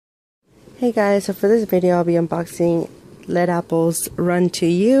Hey guys, so for this video I'll be unboxing Ledapple's Run To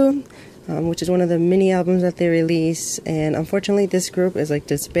You, which is one of the mini albums that they release. And unfortunately this group is like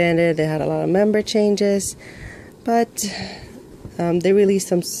disbanded. They had a lot of member changes, but they released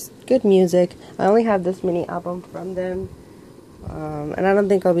some good music. I only have this mini album from them, and I don't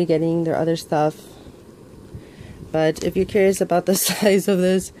think I'll be getting their other stuff. But if you're curious about the size of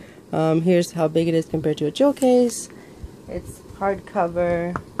this, here's how big it is compared to a jewel case. It's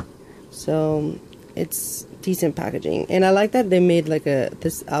hardcover, so it's decent packaging, and I like that they made like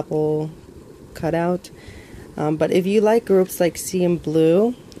this apple cutout. But if you like groups like CM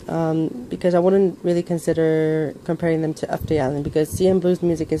Blue, because I wouldn't really consider comparing them to FD Island, because CM Blue's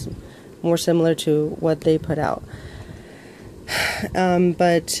music is more similar to what they put out.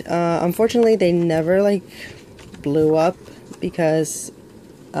 But unfortunately they never like blew up, because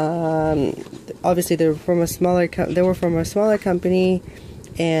obviously they were from a smaller company,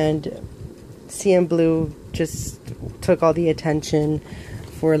 and CM Blue just took all the attention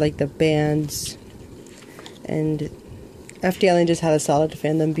for like the bands, and FD Island just had a solid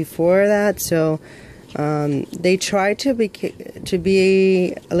fandom before that. So they tried to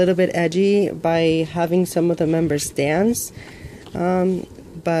be a little bit edgy by having some of the members dance,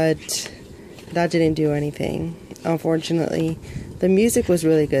 but that didn't do anything, unfortunately. The music was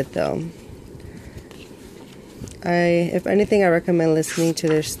really good though. If anything, I recommend listening to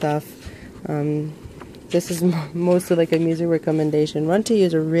their stuff. This is mostly like a music recommendation. Run To You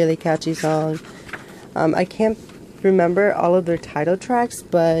is a really catchy song. I can't remember all of their title tracks,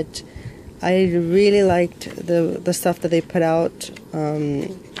 but I really liked the stuff that they put out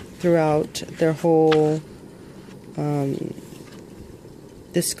throughout their whole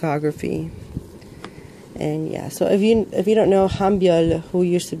discography. And yeah, so if you don't know Hambyul, who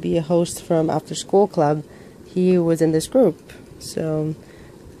used to be a host from After School Club, he was in this group. So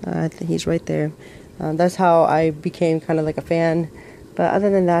I think he's right there. That's how I became kind of like a fan. But other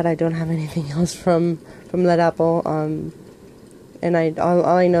than that, I don't have anything else from Ledapple. And all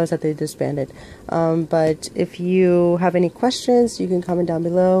I know is that they disbanded. But if you have any questions, you can comment down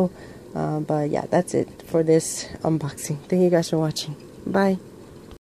below. But yeah, that's it for this unboxing. Thank you guys for watching. Bye.